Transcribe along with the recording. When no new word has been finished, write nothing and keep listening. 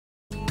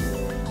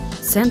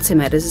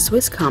Sensimed is a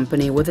Swiss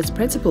company with its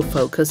principal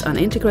focus on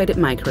integrated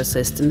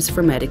microsystems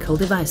for medical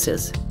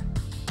devices.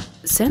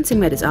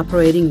 Sensimed is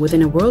operating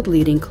within a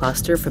world-leading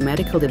cluster for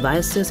medical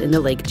devices in the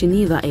Lake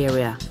Geneva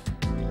area.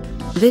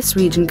 This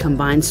region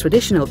combines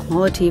traditional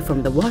quality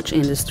from the watch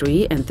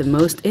industry and the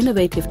most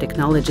innovative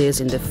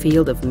technologies in the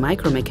field of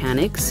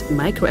micromechanics,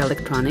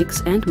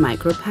 microelectronics and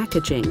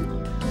micropackaging.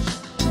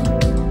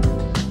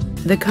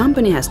 The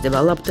company has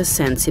developed the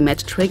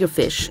Sensimed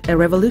triggerfish, a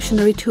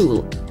revolutionary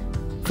tool.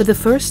 For the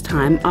first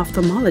time,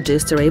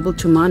 ophthalmologists are able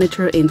to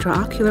monitor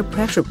intraocular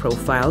pressure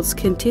profiles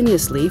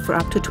continuously for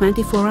up to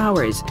 24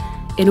 hours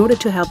in order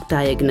to help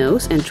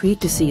diagnose and treat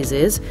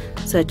diseases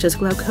such as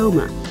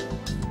glaucoma.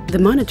 The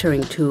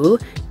monitoring tool,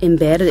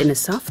 embedded in a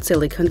soft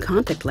silicon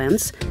contact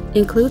lens,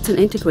 includes an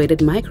integrated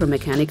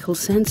micromechanical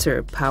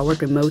sensor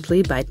powered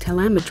remotely by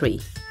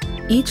telemetry.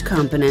 Each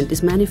component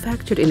is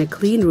manufactured in a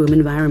clean room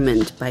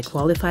environment by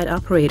qualified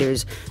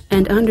operators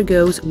and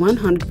undergoes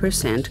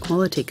 100%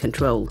 quality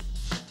control.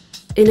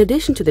 In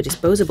addition to the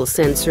disposable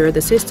sensor,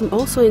 the system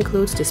also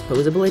includes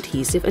disposable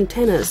adhesive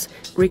antennas,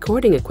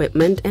 recording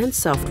equipment and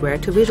software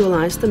to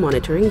visualize the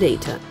monitoring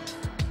data.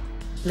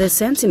 The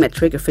Sensimed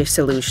triggerfish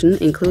solution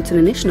includes an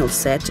initial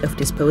set of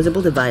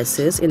disposable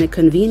devices in a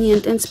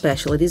convenient and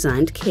specially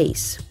designed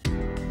case.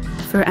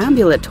 For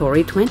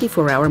ambulatory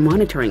 24-hour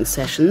monitoring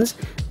sessions,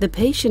 the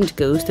patient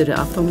goes to the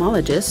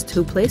ophthalmologist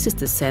who places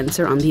the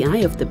sensor on the eye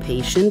of the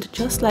patient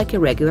just like a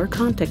regular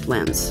contact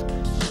lens.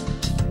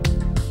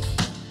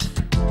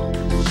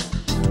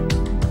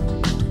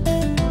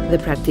 The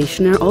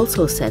practitioner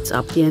also sets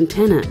up the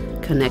antenna,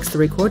 connects the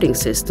recording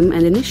system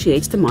and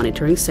initiates the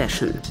monitoring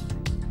session.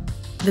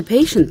 The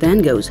patient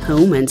then goes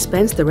home and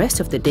spends the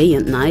rest of the day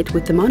and night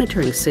with the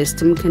monitoring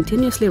system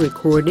continuously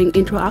recording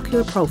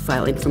intraocular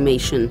profile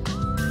information.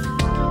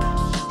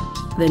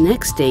 The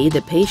next day,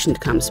 the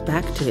patient comes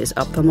back to his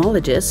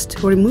ophthalmologist,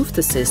 who removes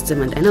the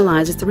system and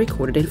analyzes the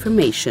recorded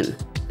information.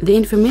 The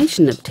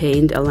information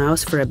obtained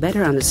allows for a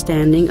better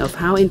understanding of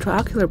how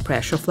intraocular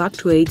pressure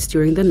fluctuates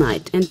during the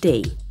night and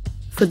day.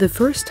 For the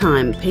first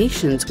time,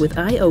 patients with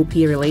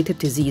IOP-related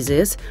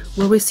diseases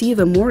will receive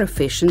a more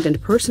efficient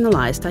and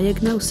personalized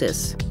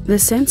diagnosis. The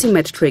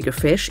Sensimed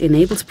triggerfish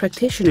enables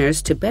practitioners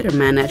to better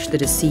manage the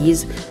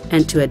disease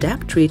and to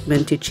adapt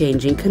treatment to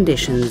changing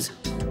conditions.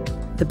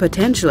 The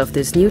potential of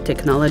this new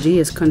technology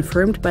is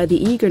confirmed by the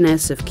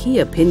eagerness of key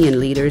opinion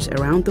leaders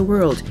around the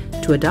world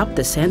to adopt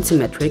the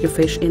Sensimed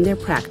triggerfish in their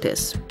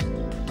practice.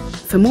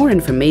 For more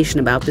information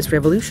about this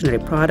revolutionary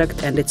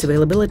product and its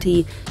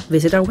availability,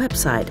 visit our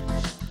website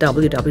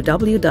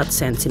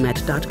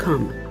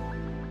www.sensimed.com.